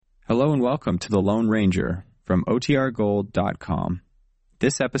Hello and welcome to The Lone Ranger from OTRGold.com.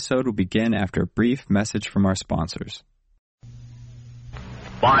 This episode will begin after a brief message from our sponsors.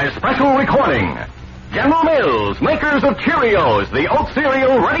 By special recording, General Mills, makers of Cheerios, the oat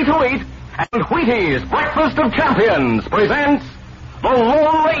cereal ready to eat, and Wheaties, breakfast of champions, presents The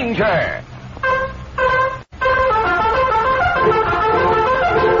Lone Ranger.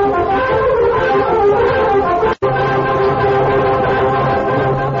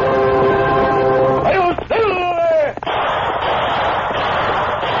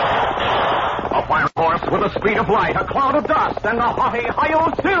 With the speed of light, a cloud of dust, and the haughty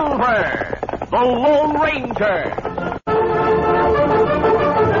Hi-Yo Silver, the Lone Ranger.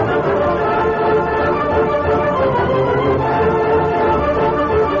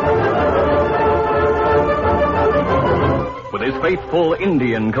 With his faithful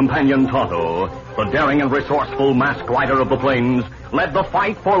Indian companion Tonto, the daring and resourceful masked rider of the plains led the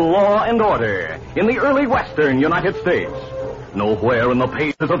fight for law and order in the early western United States. Nowhere in the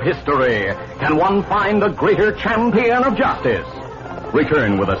pages of history can one find a greater champion of justice.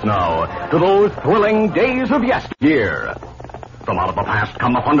 Return with us now to those thrilling days of yesteryear. From out of the past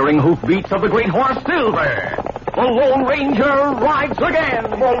come the thundering hoofbeats of the great horse Silver. The Lone Ranger rides again.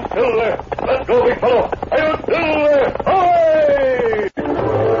 Come on, Silver. Let's go, big fellow. Hey, Silver! Away!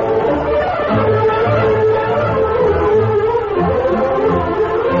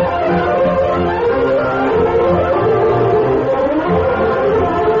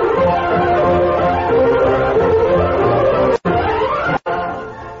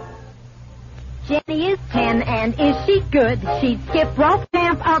 Jenny is 10, and is she good? She'd skip rope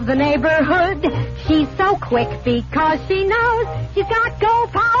camp of the neighborhood. She's so quick because she knows she's got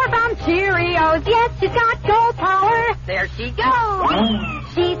gold power from Cheerios. Yes, she's got gold power. There she goes.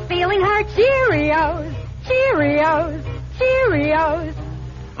 She's feeling her Cheerios. Cheerios. Cheerios.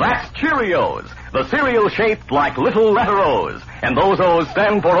 That's Cheerios, the cereal shaped like little letter O's. And those O's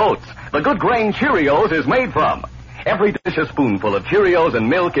stand for oats. The good grain Cheerios is made from. Every delicious spoonful of Cheerios and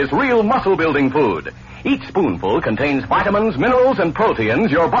milk is real muscle-building food. Each spoonful contains vitamins, minerals, and proteins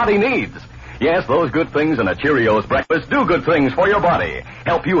your body needs. Yes, those good things in a Cheerios breakfast do good things for your body.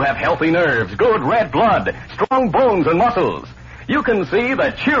 Help you have healthy nerves, good red blood, strong bones and muscles. You can see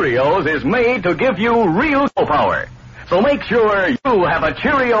that Cheerios is made to give you real power. So make sure you have a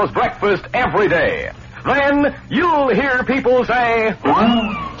Cheerios breakfast every day. Then you'll hear people say,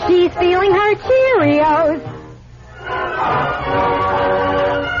 she's feeling her Cheerios.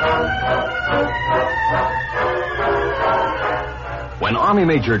 When Army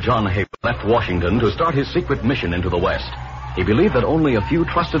Major John Haywood left Washington to start his secret mission into the West, he believed that only a few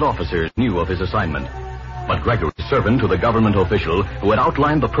trusted officers knew of his assignment. But Gregory, servant to the government official who had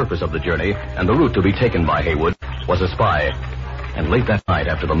outlined the purpose of the journey and the route to be taken by Haywood, was a spy. And late that night,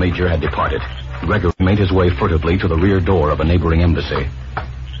 after the Major had departed, Gregory made his way furtively to the rear door of a neighboring embassy.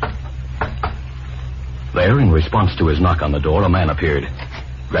 There, in response to his knock on the door, a man appeared.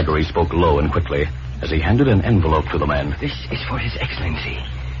 Gregory spoke low and quickly as he handed an envelope to the man. This is for His Excellency.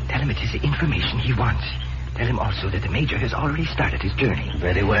 Tell him it is the information he wants. Tell him also that the Major has already started his journey.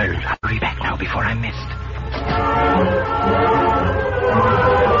 Very well. I'll hurry back now before I'm missed.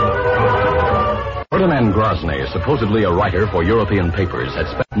 Ferdinand Grozny, supposedly a writer for European papers, had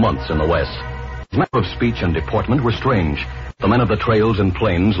spent months in the West. His manner of speech and deportment were strange. The men of the trails and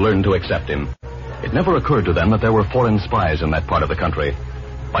plains learned to accept him. It never occurred to them that there were foreign spies in that part of the country.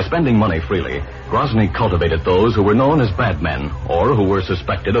 By spending money freely, Grozny cultivated those who were known as bad men, or who were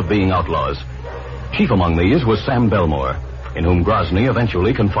suspected of being outlaws. Chief among these was Sam Belmore, in whom Grozny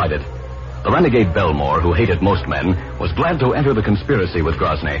eventually confided. The renegade Belmore, who hated most men, was glad to enter the conspiracy with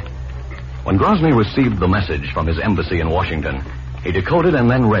Grozny. When Grozny received the message from his embassy in Washington, he decoded and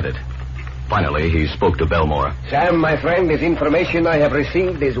then read it. Finally, he spoke to Belmore. Sam, my friend, this information I have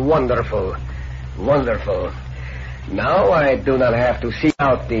received is wonderful. Wonderful. Now I do not have to seek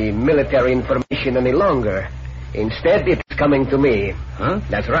out the military information any longer. Instead, it's coming to me. Huh?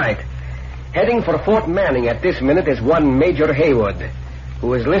 That's right. Heading for Fort Manning at this minute is one Major Haywood,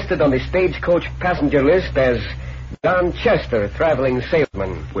 who is listed on the stagecoach passenger list as John Chester, traveling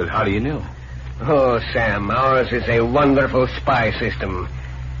salesman. Well, how do you know? Oh, Sam, ours is a wonderful spy system.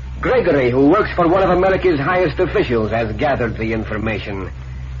 Gregory, who works for one of America's highest officials, has gathered the information.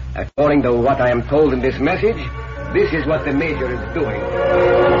 According to what I am told in this message, this is what the Major is doing.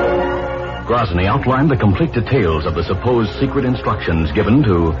 Grozny outlined the complete details of the supposed secret instructions given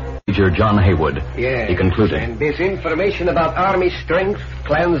to Major John Haywood. Yes. He concluded. And this information about Army strength,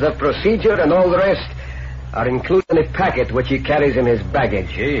 plans of procedure, and all the rest are included in a packet which he carries in his baggage.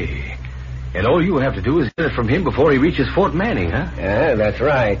 Gee, And all you have to do is get it from him before he reaches Fort Manning, huh? Yeah, that's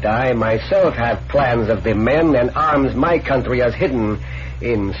right. I myself have plans of the men and arms my country has hidden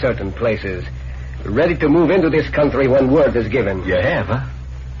in certain places. Ready to move into this country when word is given. You have, huh?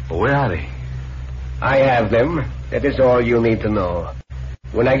 Well, where are they? I have them. That is all you need to know.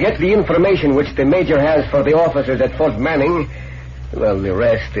 When I get the information which the Major has for the officers at Fort Manning, well, the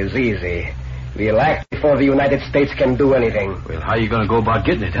rest is easy. We'll act before the United States can do anything. Well, how are you going to go about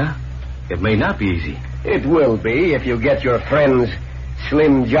getting it, huh? It may not be easy. It will be if you get your friends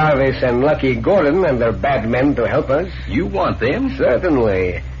Slim Jarvis and Lucky Gordon and their bad men to help us. You want them?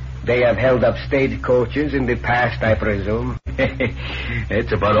 Certainly. They have held up stagecoaches in the past, I presume.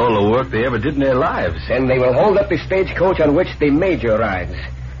 It's about all the work they ever did in their lives. And they will hold up the stagecoach on which the Major rides.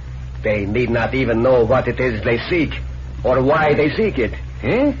 They need not even know what it is they seek, or why they seek it.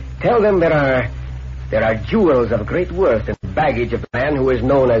 Eh? Tell them there are jewels of great worth in the baggage of the man who is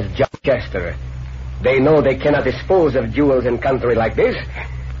known as John Chester. They know they cannot dispose of jewels in country like this,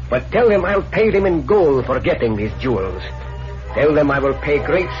 but tell them I'll pay them in gold for getting these jewels. Tell them I will pay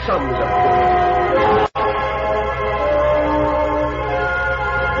great sums of gold.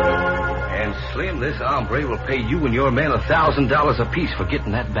 And Slim, this hombre will pay you and your men $1,000 apiece for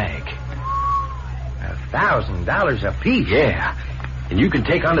getting that bag. $1,000 apiece? Yeah. And you can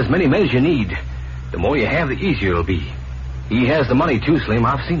take on as many men as you need. The more you have, the easier it'll be. He has the money, too, Slim.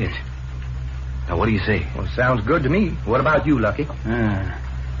 I've seen it. Now, what do you say? Well, sounds good to me. What about you, Lucky?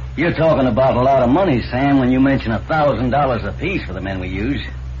 You're talking about a lot of money, Sam, when you mention $1,000 apiece for the men we use.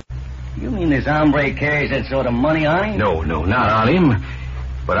 You mean this hombre carries that sort of money on him? No, not on him.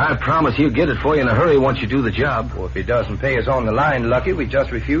 But I promise he'll get it for you in a hurry once you do the job. Well, if he doesn't pay us on the line, Lucky, we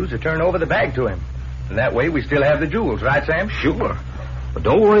just refuse to turn over the bag to him. And that way we still have the jewels, right, Sam? Sure. But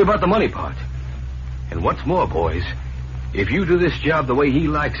don't worry about the money part. And what's more, boys, if you do this job the way he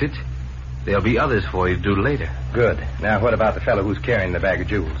likes it, there'll be others for you to do later. Good. Now, what about the fellow who's carrying the bag of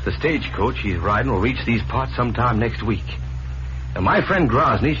jewels? The stagecoach he's riding will reach these parts sometime next week. And my friend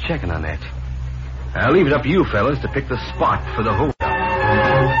Grosny's checking on that. I'll leave it up to you fellas to pick the spot for the holdup.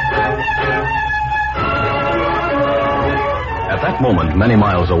 At that moment, many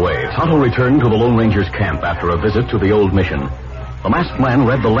miles away, Tonto returned to the Lone Ranger's camp after a visit to the old mission. The masked man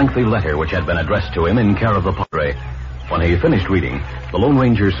read the lengthy letter which had been addressed to him in care of the padre. When he finished reading, the Lone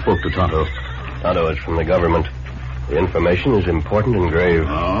Ranger spoke to Tonto. Tonto, it's from the government. The information is important and grave.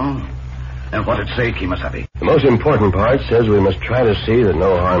 Oh? And what did it say, Kimasabi? The most important part says we must try to see that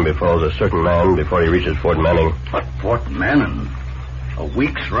no harm befalls a certain man before he reaches Fort Manning. But Fort Manning? A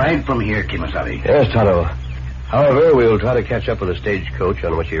week's ride from here, Kimasabi. Yes, Tonto. However, we'll try to catch up with the stagecoach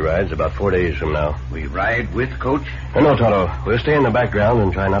on which he rides about 4 days from now. We ride with Coach? No, Tonto. We'll stay in the background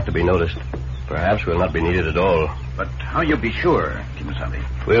and try not to be noticed. Perhaps we'll not be needed at all. But how you be sure, Kimasabi?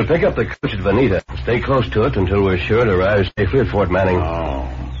 We'll pick up the coach at Vanita and stay close to it until we're sure to arrive safely at Fort Manning. Oh.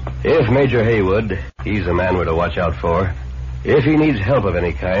 If Major Haywood, he's the man we're to watch out for. If he needs help of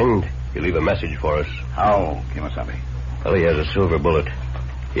any kind, he'll leave a message for us. How, Kimasabi? Well, he has a silver bullet.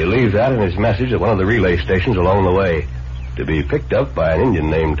 He'll leave that in his message at one of the relay stations along the way, to be picked up by an Indian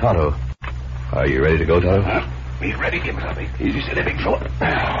named Tonto. Are you ready to go, Tonto? We ready, Kimasabi. Easy, steady, big fella.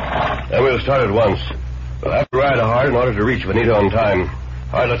 Then we'll start at once. We'll have to ride hard in order to reach Vanita on time.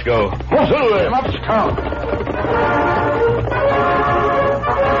 All right, let's go.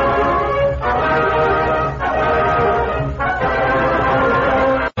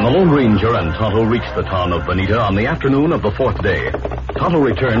 The Lone Ranger and Tonto reached the town of Vanita on the afternoon of the fourth day. Tonto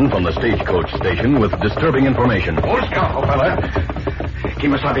returned from the stagecoach station with disturbing information. Old scout, fella.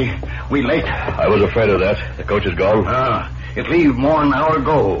 Kimasabi, we late. I was afraid of that. The coach is gone. It leave more than an hour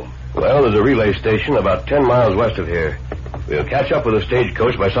ago. Well, there's a relay station about 10 miles west of here. We'll catch up with the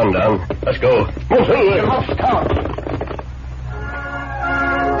stagecoach by sundown. Let's go.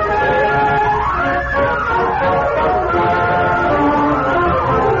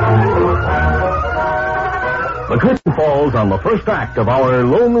 The curtain falls on the first act of our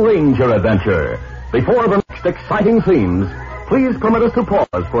Lone Ranger adventure. Before the next exciting scenes, please permit us to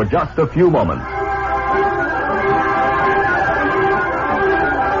pause for just a few moments.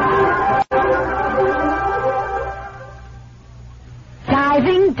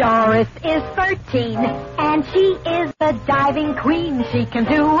 Diving Doris is 13, and she is the diving queen. She can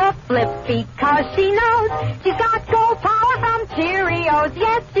do a flip because she knows she's got gold power from Cheerios.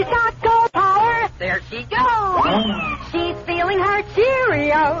 Yes, she's got gold power. There she goes. She's feeling her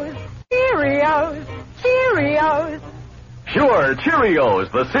Cheerios. Cheerios. Cheerios. Sure, Cheerios,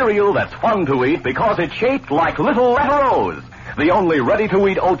 the cereal that's fun to eat because it's shaped like little letter O's. The only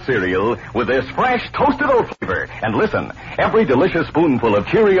ready-to-eat oat cereal with this fresh toasted oat flavor. flavor. And listen, every delicious spoonful of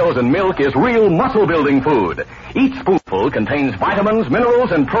Cheerios and milk is real muscle-building food. Each spoonful contains vitamins,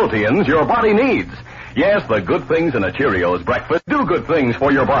 minerals, and proteins your body needs. Yes, the good things in a Cheerios breakfast do good things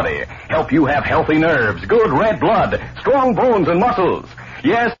for your body. Help you have healthy nerves, good red blood, strong bones and muscles.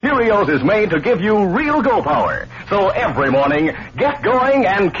 Yes, Cheerios is made to give you real go power. So every morning, get going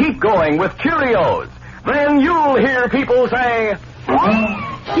and keep going with Cheerios. Then you'll hear people say,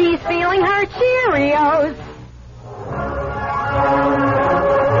 she's feeling her Cheerios.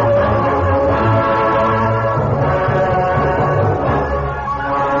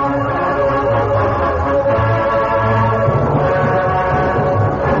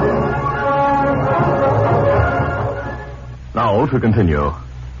 Now to continue.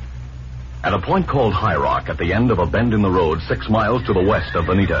 At a point called High Rock, at the end of a bend in the road 6 miles to the west of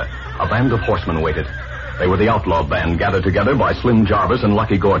Bonita, a band of horsemen waited. They were the outlaw band gathered together by Slim Jarvis and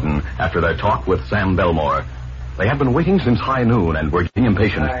Lucky Gordon after their talk with Sam Belmore. They had been waiting since high noon and were getting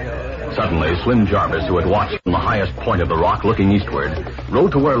impatient. Suddenly, Slim Jarvis, who had watched from the highest point of the rock looking eastward,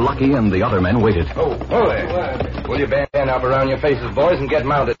 rode to where Lucky and the other men waited. Oh, there. Pull your band up around your faces, boys, and get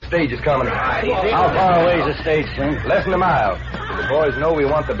mounted. The stage is coming. How far away is the stage, Slim? Less than a mile. Do the boys know we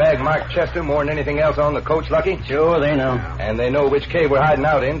want the bag marked Chester more than anything else on the coach, Lucky? Sure, they know. And they know which cave we're hiding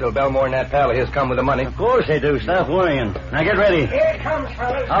out in till Belmore and that pal of his come with the money. Of course they do. Stop worrying. Now get ready. Here it comes,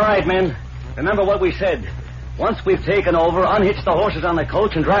 fellas. All right, men. Remember what we said. Once we've taken over, unhitch the horses on the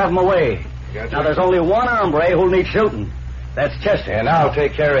coach and drive them away. Now, there's only one hombre who'll need shooting. That's Chester. And I'll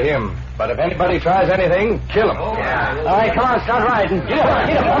take care of him. But if anybody tries anything, kill him. Yeah. All right, come on, start riding. Get up,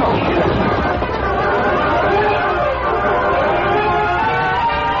 come on.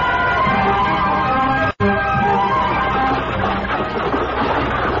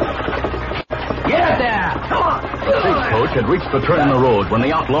 Get up there! Come on! The stagecoach had reached the turn in the road when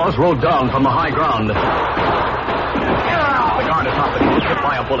the outlaws rode down from the high ground. The guard atop the coach hit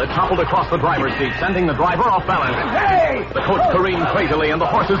by a bullet toppled across the driver's seat, sending the driver off balance. Hey! The coach careened crazily and the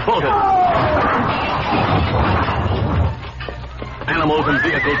horses bolted. Animals and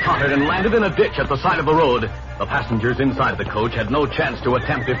vehicles tottered and landed in a ditch at the side of the road. The passengers inside the coach had no chance to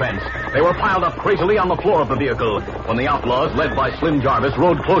attempt defense. They were piled up crazily on the floor of the vehicle when the outlaws, led by Slim Jarvis,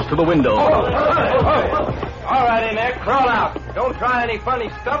 rode close to the window. All right, in there, crawl out. Don't try any funny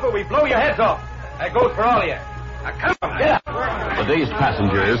stuff or we blow your heads off. That goes for all of you. Now, come on, get up. The dazed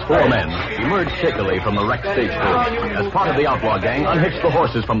passengers, 4 men, emerged shakily from the wrecked stagecoach. As part of the outlaw gang, unhitched the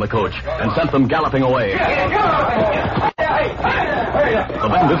horses from the coach and sent them galloping away. The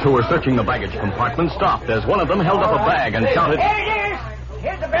bandits who were searching the baggage compartment stopped as one of them held up a bag and shouted, Here it is.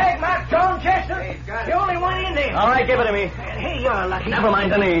 Here's the bag marked John Chester. The only one in there. All right, give it to me. Here you are, Lucky. Never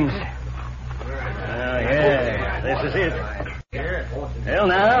mind the names. Yeah, this is it. Well,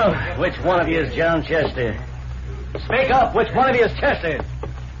 now, which one of you is John Chester? Speak up. Which one of you is Chester?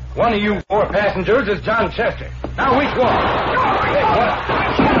 One of you 4 passengers is John Chester. Now, which one? Get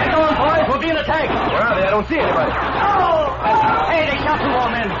on, boys. We'll be in attack. Where are they? I don't see anybody. Hey, they shot 2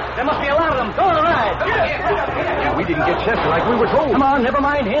 more men. There must be a lot of them. Go on the ride. We didn't get Chester like we were told. Come on, never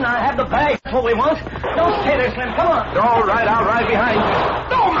mind him. I have the bag. That's what we want. Don't stay there, Slim. Come on. All right, I'll ride behind you.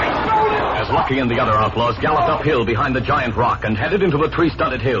 Oh, my shoulder! As Lucky and the other outlaws galloped uphill behind the giant rock and headed into the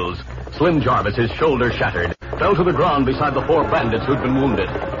tree-studded hills, Slim Jarvis, his shoulder shattered, fell to the ground beside the 4 bandits who'd been wounded.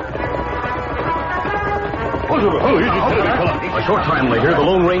 A short time later, the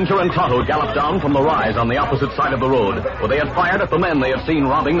Lone Ranger and Tonto galloped down from the rise on the opposite side of the road, where they had fired at the men they had seen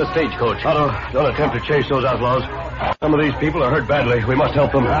robbing the stagecoach. Tonto, don't attempt to chase those outlaws. Some of these people are hurt badly. We must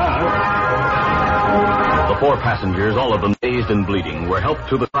help them. The 4 passengers, all of them dazed and bleeding, were helped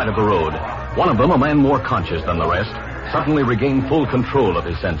to the side of the road. One of them, a man more conscious than the rest, suddenly regained full control of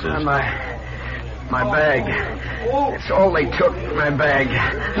his senses. My bag. It's all they took, my bag.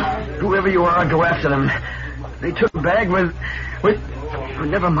 Whoever you are, go after them. They took the bag with...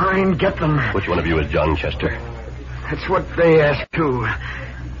 Never mind, get them. Which one of you is John Chester? That's what they asked, too.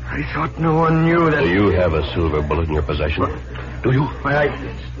 I thought no one knew that... Do you have a silver bullet in your possession? Do you?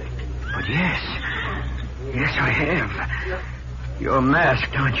 But yes. Yes, I have. You're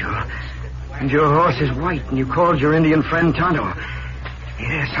masked, aren't you? And your horse is white, and you called your Indian friend Tonto.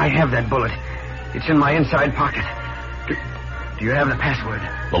 Yes, I have that bullet. It's in my inside pocket. Do you have the password?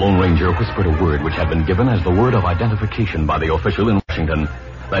 The Lone Ranger whispered a word which had been given as the word of identification by the official in Washington.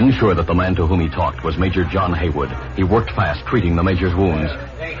 Then, sure that the man to whom he talked was Major John Haywood, he worked fast, treating the Major's wounds.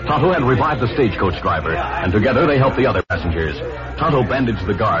 Tonto had revived the stagecoach driver, and together they helped the other passengers. Tonto bandaged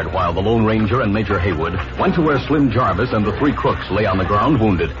the guard while the Lone Ranger and Major Haywood went to where Slim Jarvis and the 3 crooks lay on the ground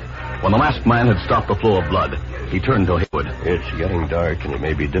wounded. When the masked man had stopped the flow of blood, he turned to Haywood. It's getting dark, and it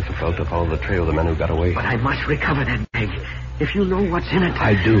may be difficult to follow the trail of the men who got away. But I must recover that bag. If you know what's in it...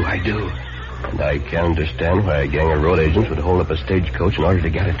 I do. And I can't understand why a gang of road agents would hold up a stagecoach in order to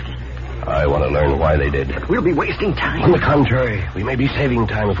get it. I want to learn why they did. But we'll be wasting time. On the contrary, we may be saving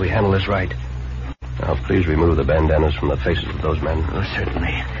time if we handle this right. Now, please remove the bandanas from the faces of those men. Oh,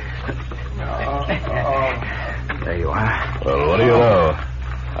 certainly. There you are. Well, what do you know?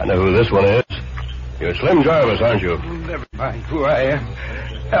 I know who this one is. You're Slim Jarvis, aren't you? Never mind who I am.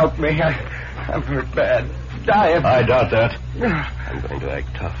 Help me. I'm hurt bad. Dying. I doubt that. I'm going to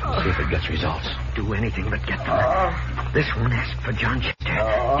act tough and see if it gets results. Do anything but get them. This one asked for John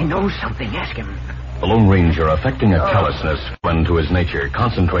Chester. He knows something. Ask him. The Lone Ranger, affecting a callousness common to his nature,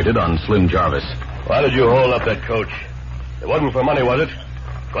 concentrated on Slim Jarvis. Why did you hold up that coach? It wasn't for money, was it?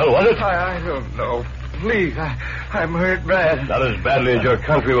 Well, was it? I don't know. Please, I'm hurt bad. Not as badly as your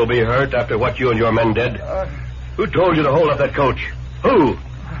country will be hurt after what you and your men did. Who told you to hold up that coach? Who?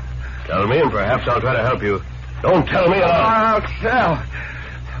 Tell me, and perhaps I'll try to help you. Don't tell me, I'll tell.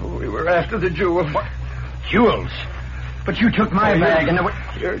 We were after the jewels. What? Jewels? But you took my bag and...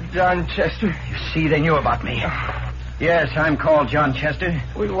 You're John Chester. You see, they knew about me. Yes, I'm called John Chester.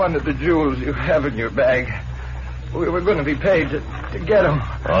 We wanted the jewels you have in your bag. We were going to be paid to get them.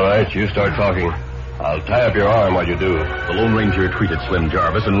 All right, you start talking. I'll tie up your arm while you do. The Lone Ranger treated Slim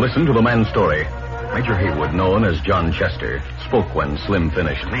Jarvis and listened to the man's story. Major Haywood, known as John Chester, spoke when Slim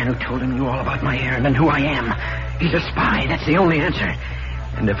finished. The man who told him knew all about my errand and who I am. He's a spy. That's the only answer.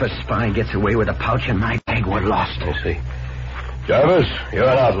 And if a spy gets away with a pouch in my bag, we're lost. I see. Jarvis, you're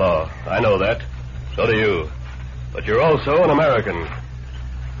an outlaw. I know that. So do you. But you're also an American.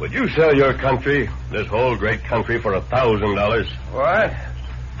 Would you sell your country, this whole great country, for $1,000? What?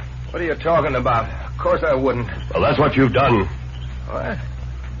 What are you talking about? Of course I wouldn't. Well, that's what you've done. What?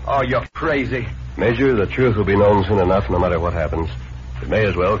 Oh, you're crazy. Major, the truth will be known soon enough, no matter what happens. It may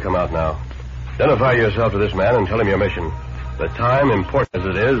as well come out now. Identify yourself to this man and tell him your mission. The time, important as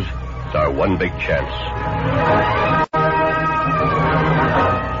it is, it's our one big chance.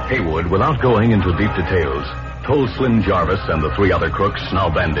 Haywood, without going into deep details, told Slim Jarvis and the three other crooks, now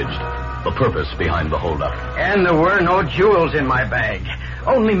bandaged, the purpose behind the holdup. And there were no jewels in my bag.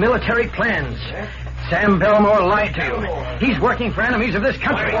 Only military plans. Sam Belmore lied to you. He's working for enemies of this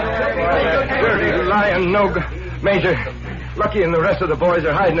country. Dirty lying Major, Lucky and the rest of the boys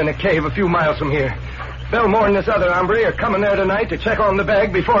are hiding in a cave a few miles from here. Belmore and this other hombre are coming there tonight to check on the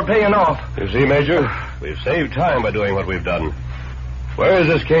bag before paying off. You see, Major, we've saved time by doing what we've done. Where is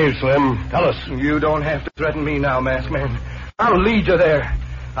this cave, Slim? Tell us. You don't have to threaten me now, masked man. I'll lead you there.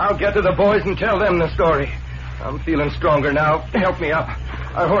 I'll get to the boys and tell them the story. I'm feeling stronger now. Help me up.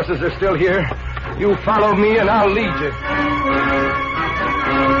 Our horses are still here. You follow me and I'll lead you.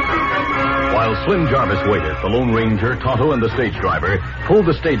 While Slim Jarvis waited, the Lone Ranger, Tonto, and the stage driver pulled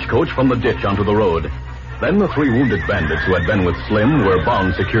the stagecoach from the ditch onto the road. Then the three wounded bandits who had been with Slim were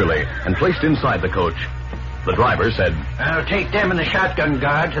bound securely and placed inside the coach. The driver said, I'll take them and the shotgun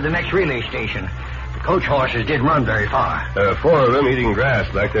guard to the next relay station. The coach horses didn't run very far. There are four of them eating grass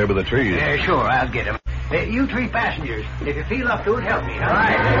back there by the trees. Yeah, sure, I'll get them. You three passengers, if you feel up to it, help me. Huh?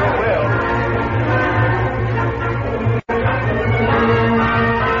 Right, sure will.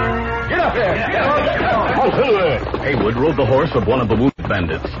 Get up there. Get up. Haywood rode the horse of one of the wounded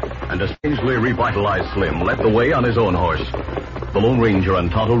bandits, and a strangely revitalized Slim led the way on his own horse. The Lone Ranger and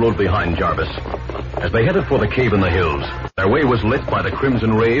Tonto rode behind Jarvis. As they headed for the cave in the hills, their way was lit by the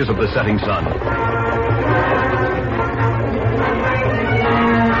crimson rays of the setting sun.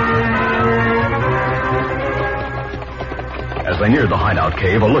 As they neared the hideout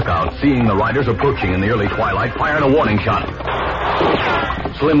cave, a lookout, seeing the riders approaching in the early twilight, fired a warning shot.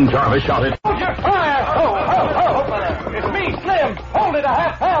 Slim Jarvis shouted, Hold your fire! Oh! It's me, Slim! Hold it, I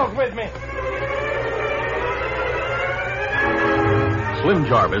have pals with me! Slim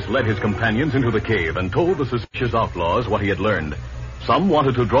Jarvis led his companions into the cave and told the suspicious outlaws what he had learned. Some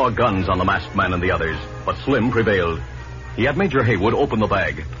wanted to draw guns on the masked man and the others, but Slim prevailed. He had Major Haywood open the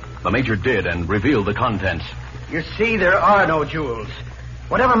bag. The Major did and revealed the contents. You see, there are no jewels.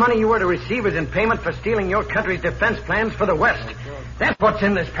 Whatever money you were to receive is in payment for stealing your country's defense plans for the West. That's what's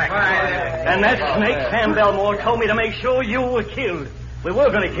in this package. And that snake, Sam Belmore, told me to make sure you were killed. We were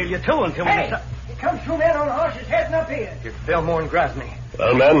going to kill you, too, until we... Here comes two men on horses heading up here. It's Belmore and Grosny.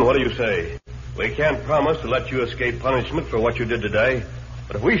 Well, men, what do you say? We can't promise to let you escape punishment for what you did today.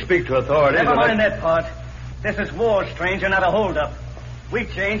 But if we speak to authorities... Never mind that part. This is war, stranger, not a holdup. We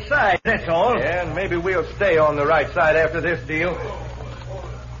changed sides, that's all. Yeah, and maybe we'll stay on the right side after this deal.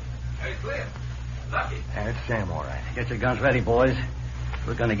 Hey, Slim. Lucky. That's Sam, all right. Get your guns ready, boys.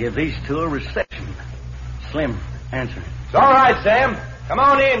 We're going to give these two a reception. Slim, answer it. It's all right, Sam. Come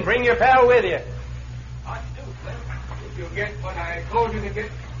on in. Bring your pal with you. I do, Slim. If you get what I told you to get.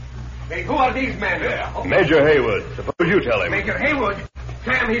 Hey, who are these men? Major Haywood. Suppose you tell him. Major Haywood.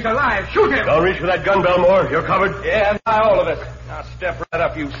 Sam, he's alive. Shoot him. Don't reach for that gun, Belmore. You're covered. Yeah, all of us. Now step right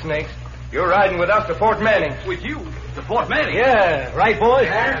up, you snakes. You're riding with us to Fort Manning. With you? To Fort Manning? Yeah, right, boys?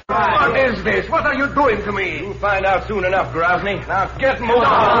 That's right. What is this? What are you doing to me? You'll find out soon enough, Grosny. Now get moving.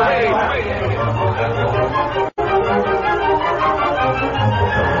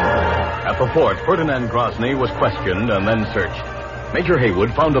 At the fort, Ferdinand Grosny was questioned and then searched. Major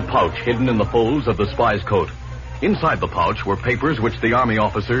Haywood found a pouch hidden in the folds of the spy's coat. Inside the pouch were papers which the Army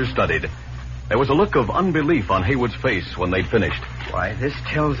officers studied. There was a look of unbelief on Haywood's face when they'd finished. Why, this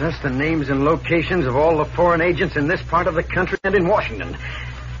tells us the names and locations of all the foreign agents in this part of the country and in Washington.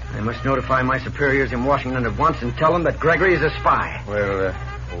 I must notify my superiors in Washington at once and tell them that Gregory is a spy. Well,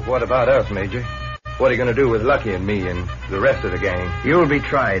 what about us, Major? What are you going to do with Lucky and me and the rest of the gang? You'll be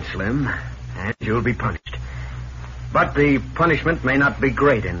tried, Slim, and you'll be punished. But the punishment may not be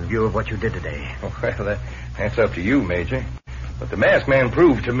great in view of what you did today. Well, that's up to you, Major. But the masked man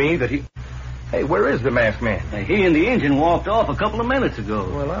proved to me that he... Hey, where is the masked man? He and the engine walked off a couple of minutes ago.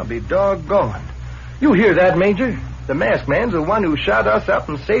 Well, I'll be doggone. You hear that, Major? The masked man's the one who shot us up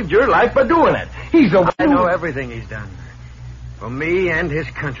and saved your life by doing it. He's the one I know everything he's done. For me and his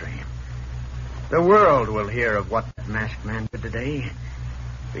country. The world will hear of what that masked man did today.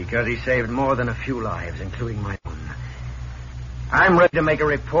 Because he saved more than a few lives, including my own. I'm ready to make a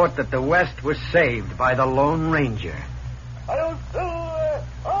report that the West was saved by the Lone Ranger. I don't do it.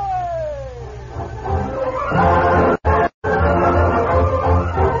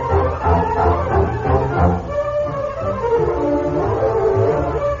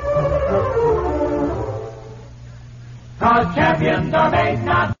 Cause champions are made,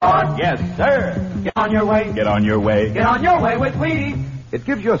 not born. Yes, sir. Get on your way. Get on your way. Get on your way with Wheaties. It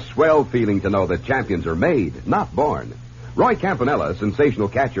gives you a swell feeling to know that champions are made, not born. Roy Campanella, sensational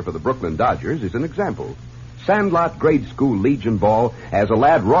catcher for the Brooklyn Dodgers, is an example. Sandlot grade school Legion ball, as a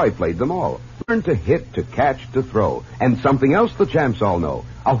lad, Roy played them all. Learned to hit, to catch, to throw. And something else the champs all know.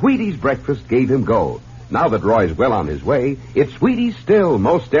 A Wheaties breakfast gave him go. Now that Roy's well on his way, it's Wheaties still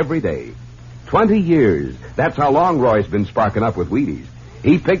most every day. 20 years. That's how long Roy's been sparking up with Wheaties.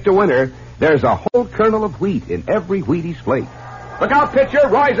 He picked a winner. There's a whole kernel of wheat in every Wheaties flake. Look out, pitcher.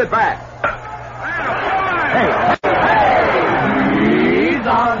 Roy's at bat. Hey. He's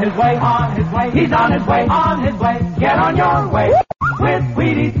on his way, on his way. He's on his way, on his way. Get on your way with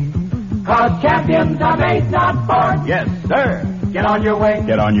Wheaties. Cause champions are made, not born. Yes, sir. Get on your way.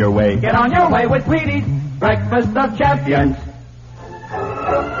 Get on your way. Get on your way with Wheaties. Breakfast of champions.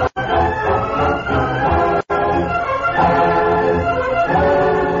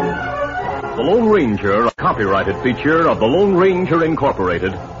 The Lone Ranger, a copyrighted feature of the Lone Ranger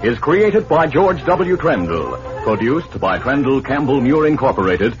Incorporated, is created by George W. Trendle, produced by Trendle Campbell Muir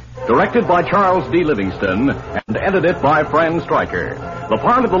Incorporated, directed by Charles D. Livingston, and edited by Fran Stryker. The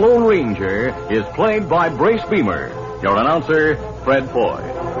part of the Lone Ranger is played by Brace Beamer. Your announcer, Fred Foy.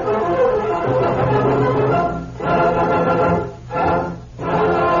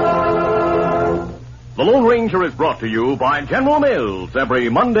 The Lone Ranger is brought to you by General Mills every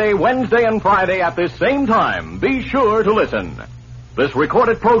Monday, Wednesday, and Friday at this same time. Be sure to listen. This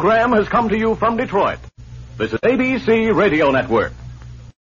recorded program has come to you from Detroit. This is ABC Radio Network.